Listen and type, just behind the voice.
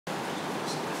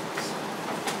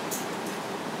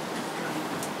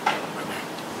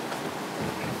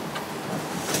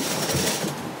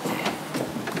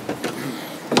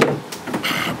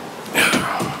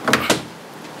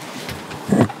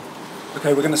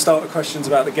Okay, we're going to start with questions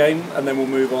about the game, and then we'll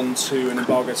move on to an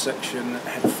embargo section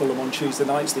ahead of Fulham on Tuesday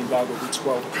nights. The embargo will be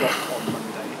 12 o'clock on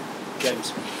Monday.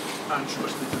 James. Ange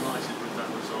must be delighted with that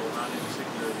result, and in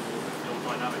particular your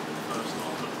dynamic in the first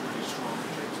half looked really strong.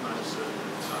 James Madison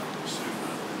and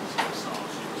Suma and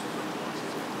Sars, you must be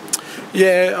delighted.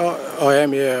 Yeah, I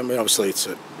am. Yeah, I mean, obviously it's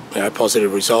a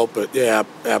positive result, but yeah,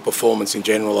 our performance in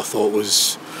general I thought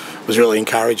was really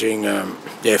encouraging.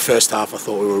 Yeah, first half I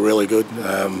thought we were really good.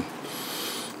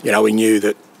 We knew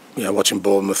that. Watching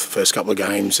Bournemouth the first couple of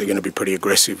games, they're going to be pretty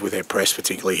aggressive with their press,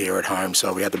 particularly here at home.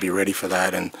 So we had to be ready for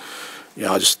that. And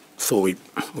I just thought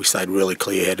we stayed really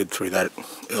clear-headed through that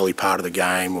early part of the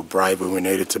game. Were brave when we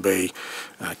needed to be,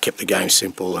 kept the game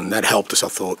simple, and that helped us. I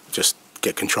thought just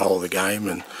get control of the game.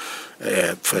 And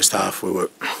first half we were,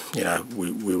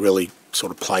 we really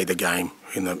sort of played the game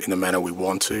in the manner we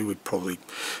want to. We probably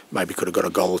maybe could have got a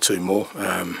goal or two more.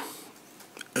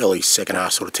 Early second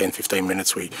half, sort of 10-15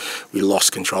 minutes, we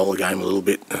lost control of the game a little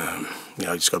bit.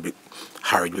 Just got a bit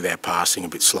hurried with our passing, a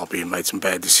bit sloppy, and made some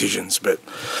bad decisions. But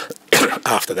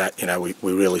after that, we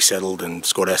really settled and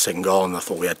scored our second goal, and I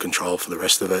thought we had control for the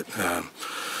rest of it.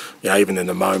 Even in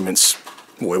the moments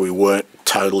where we weren't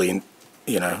totally in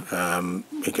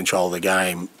control of the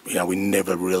game, we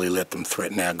never really let them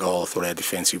threaten our goal. I thought our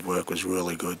defensive work was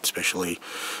really good, especially,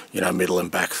 middle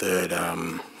and back third.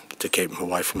 To keep them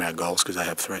away from our goals because they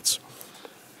have threats.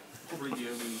 Probably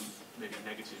the only maybe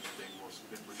negative thing was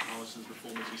with Richarlison's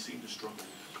performance. He seemed to struggle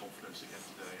with confidence again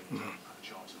today and had a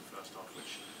chance in the first half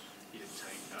which he didn't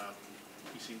take.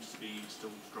 He seems to be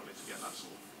still struggling to get that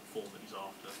sort of form that he's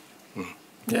after.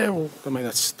 Yeah, well, I mean,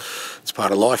 it's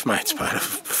part of life, mate. It's part of a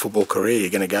football career. You're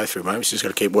going to go through moments. You've just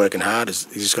got to keep working hard. He's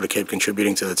just got to keep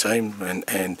contributing to the team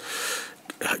and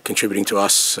contributing to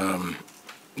us,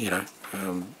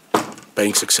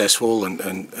 being successful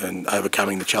and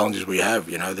overcoming the challenges we have.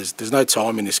 There's no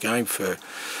time in this game for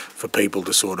people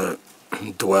to sort of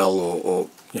dwell or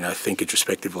think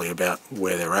introspectively about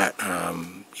where they're at.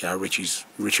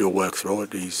 Richie will work through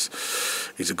it.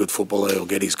 He's a good footballer. He'll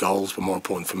get his goals, but more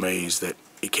important for me is that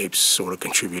he keeps sort of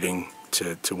contributing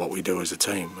to what we do as a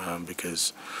team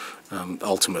because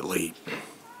ultimately,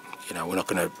 we're not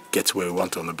going to get to where we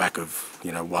want to on the back of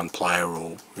one player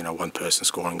or one person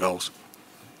scoring goals.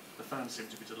 The fans seem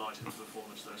to be delighted with the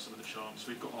performance though, some of the chants.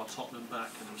 We've got our Tottenham back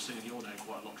and they were singing your name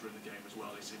quite a lot during the game as well.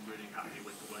 They seem really happy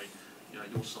with the way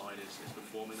your side is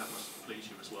performing. That must please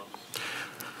you as well.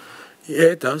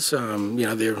 Yeah, it does.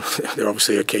 They're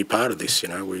obviously a key part of this.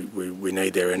 We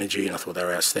need their energy, and I thought they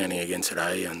were outstanding again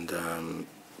today. And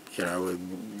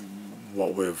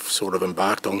what we've sort of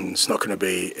embarked on is not going to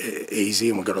be easy,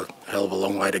 and we've got a hell of a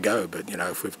long way to go. But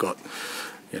if we've got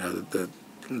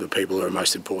the people who are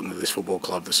most important to this football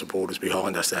club, the supporters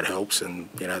behind us, that helps, and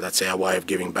that's our way of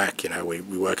giving back. We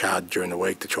work hard during the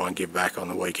week to try and give back on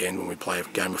the weekend when we play a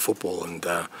game of football, and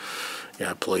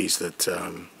pleased that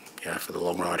for the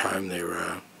long ride home they're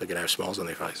going to have smiles on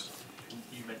their faces.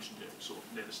 You mentioned it sort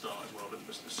of near the start as well, but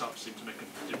the subs seemed to make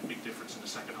a big difference in the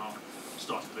second half.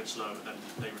 Started a bit slow, but then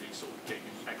they really sort of gave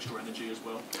you extra energy as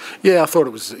well. Yeah, I thought it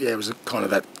was kind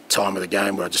of that time of the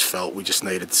game where I just felt we just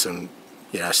needed some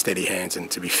steady hands, and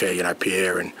to be fair,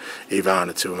 Pierre and Ivan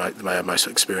are two of our most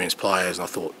experienced players, and I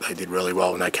thought they did really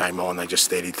well when they came on. They just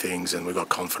steadied things, and we got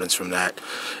confidence from that,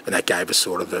 and that gave us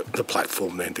sort of the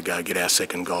platform then to go get our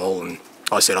second goal. And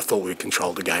I thought we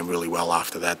controlled the game really well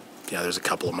after that. There was a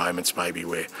couple of moments maybe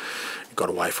where it got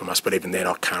away from us, but even then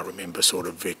I can't remember sort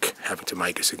of Vic having to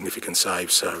make a significant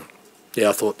save. So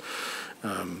I thought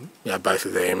both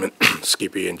of them, and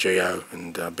Skippy and Gio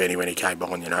and Benny when he came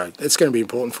on, it's going to be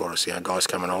important for us. Guys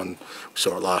coming on, we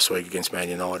saw it last week against Man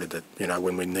United that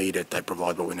when we need it, they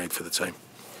provide what we need for the team.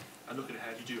 And looking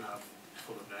ahead, you do have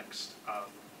Fulham next.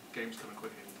 Games coming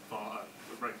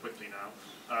very quickly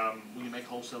now. Will you make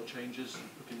wholesale changes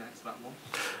looking next to that one?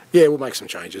 Yeah, we'll make some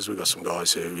changes. We've got some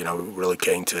guys who they're really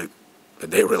keen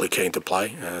to play.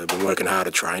 They've been working hard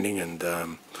at training, and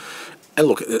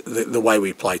look, the way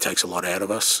we play takes a lot out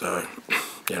of us. So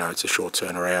it's a short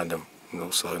turnaround, and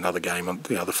also another game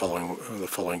the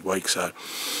following week. So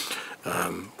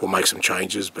we'll make some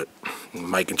changes, but we're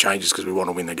making changes because we want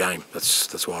to win the game.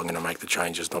 That's why I'm going to make the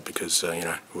changes, not because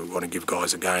we want to give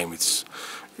guys a game. It's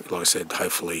like I said,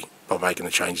 hopefully by making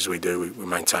the changes we do, we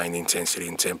maintain the intensity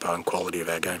and tempo and quality of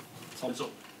our game. Ange,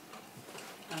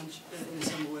 in the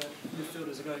summer where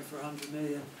midfielders are going for 100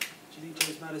 million, do you think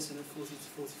James Madison at 40 to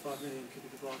 45 million could be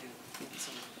the bargain in the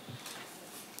summer?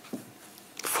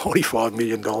 $45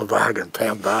 million bargain,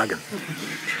 pound bargain.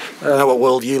 I don't know what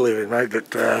world you live in, mate,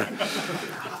 but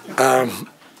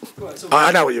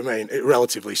I know what you mean.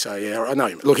 Relatively so, yeah. I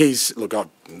know. Look,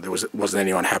 there wasn't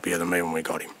anyone happier than me when we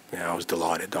got him. You know, I was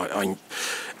delighted. And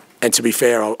to be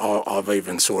fair, I've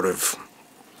even sort of,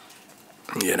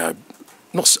 you know,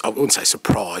 I wouldn't say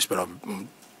surprised, but I'm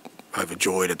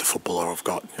overjoyed at the footballer I've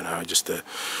got. You know,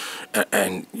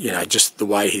 and you know, just the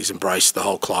way he's embraced the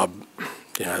whole club.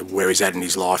 You know, where he's at in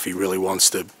his life, he really wants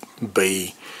to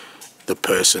be the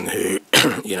person who,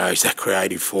 you know, is that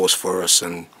creative force for us,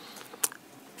 and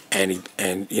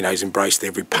you know, he's embraced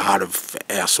every part of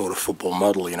our sort of football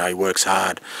model. You know, he works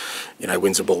hard, you know,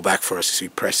 wins the ball back for us as he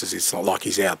presses. It's not like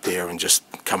he's out there and just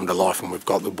coming to life when we've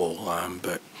got the ball.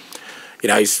 But you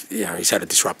know, he's had a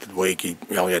disrupted week. He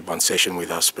only had one session with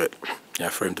us, but you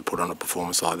know, for him to put on a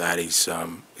performance like that is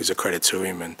a credit to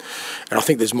him. And I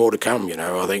think there's more to come. You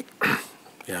know, I think.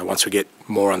 You know, once we get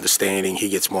more understanding, he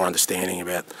gets more understanding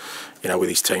about, you know, with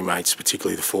his teammates,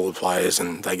 particularly the forward players,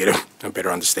 and they get a better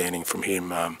understanding from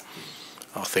him. I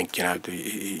think, you know,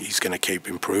 he's going to keep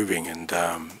improving, and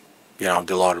you know, I'm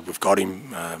delighted we've got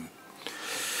him.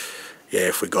 Yeah,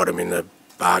 if we got him in the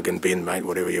bargain bin, mate,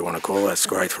 whatever you want to call it, that's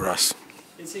great for us.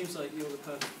 It seems like you're the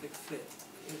perfect fit,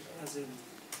 as in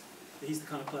he's the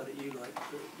kind of player that you like,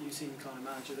 but you seem the kind of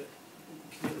manager that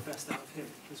can get the best out of him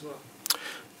as well.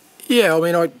 Yeah, I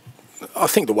mean, I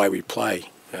think the way we play,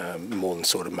 more than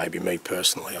sort of maybe me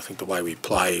personally, I think the way we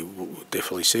play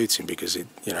definitely suits him, because it,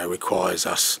 you know, requires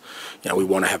us, you know, we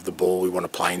want to have the ball, we want to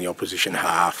play in the opposition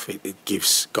half. It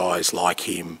gives guys like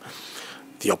him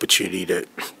the opportunity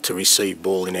to receive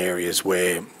ball in areas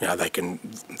where, you know, they can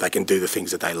do the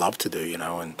things that they love to do, you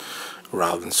know, and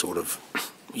rather than sort of,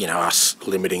 you know, us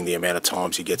limiting the amount of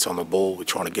times he gets on the ball, we're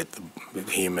trying to get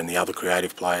him and the other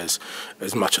creative players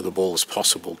as much of the ball as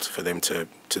possible for them to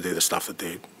do the stuff that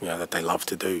they love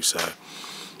to do. So,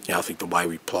 yeah, I think the way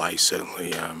we play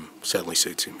certainly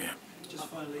suits him. Yeah. Just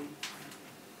finally,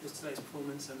 was today's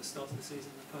performance and the start of the season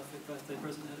the perfect birthday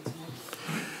present ahead tomorrow?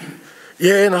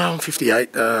 Yeah, no, I'm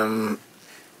 58. I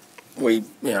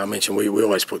mentioned we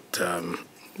always put you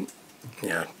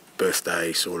know,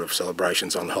 birthday sort of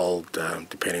celebrations on hold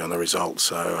depending on the results,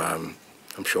 so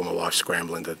I'm sure my wife's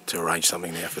scrambling to arrange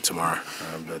something there for tomorrow,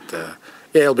 but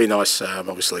yeah, it'll be nice.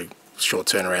 Obviously short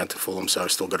turnaround to Fulham, so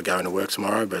I've still got to go into work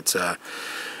tomorrow, but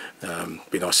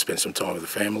be nice to spend some time with the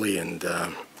family, and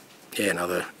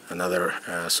yeah, another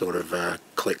sort of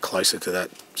click closer to that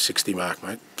 60 mark,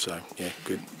 mate. So yeah,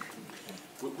 good.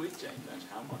 With James,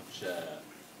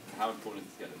 how important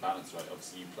is to get the balance right?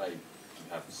 Obviously you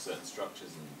have certain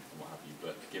structures and what have you,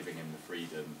 but giving him the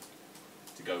freedom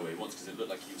to go where he wants, because it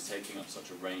looked like he was taking up such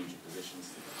a range of positions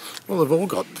today. Well, they've all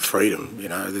got freedom, you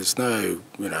know. There's no,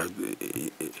 you know,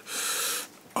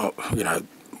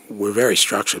 we're very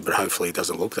structured, but hopefully it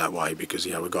doesn't look that way, because,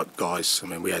 you know, we've got guys. I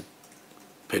mean, we had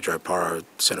Pedro Porro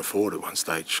centre forward at one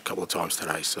stage a couple of times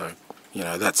today, so you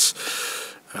know, that's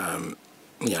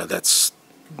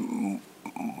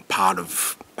part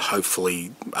of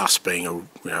hopefully us being a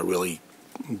really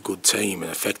good team, an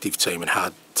effective team, and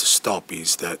hard to stop,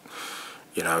 is that,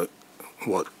 you know,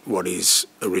 what is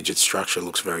a rigid structure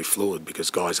looks very fluid,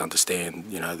 because guys understand,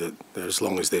 you know, that as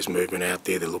long as there's movement out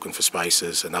there, they're looking for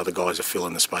spaces, and other guys are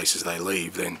filling the spaces they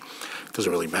leave, then it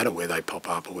doesn't really matter where they pop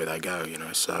up or where they go, you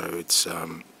know. So it's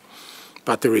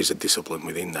but there is a discipline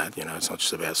within that, you know. It's not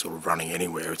just about sort of running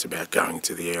anywhere, it's about going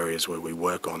to the areas where we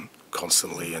work on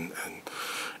constantly, and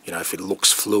you know, if it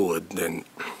looks fluid, then,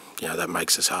 you know, that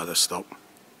makes us harder to stop.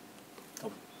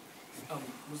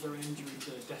 Was there an injury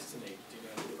to Destiny? Do you know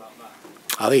anything about that?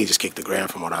 I think he just kicked the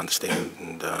ground, from what I understand,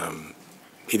 and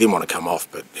he didn't want to come off,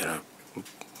 but, you know,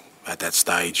 at that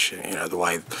stage, you know, the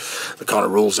way the kind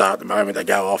of rules are at the moment, they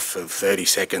go off for 30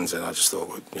 seconds, and I just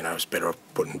thought, you know, it's better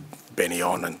putting Benny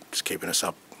on and just keeping us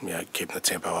up, you know, keeping the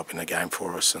tempo up in the game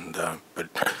for us, and but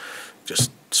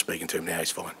just speaking to him now,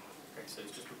 he's fine. Okay, so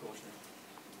it's just precautionary?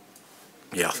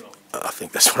 Yeah, I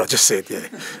think that's what I just said, yeah.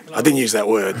 I didn't use that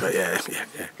word, but yeah.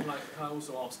 Can I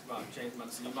also ask about James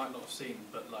Maddison? You might not have seen,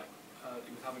 but like,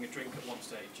 he was having a drink at one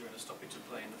stage during a stoppage of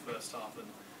play in the first half, and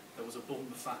there was a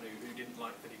Bournemouth fan who didn't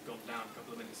like that he'd gone down a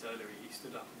couple of minutes earlier. He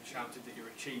stood up and shouted that you're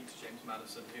a cheat to James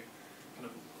Maddison, who kind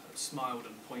of smiled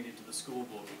and pointed to the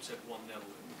scoreboard, which said 1-0.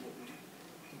 What would you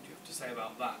have to say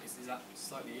about that? Is that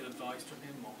slightly ill-advised from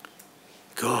him, or?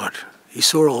 God, you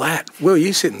saw all that. Where were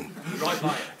you sitting? Right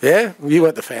by it. Yeah? You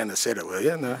weren't the fan that said it, were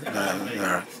you? No. All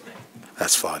right.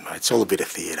 That's fine, mate. It's all a bit of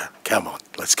theatre. Come on,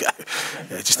 let's go.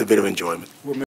 Yeah, just a bit of enjoyment.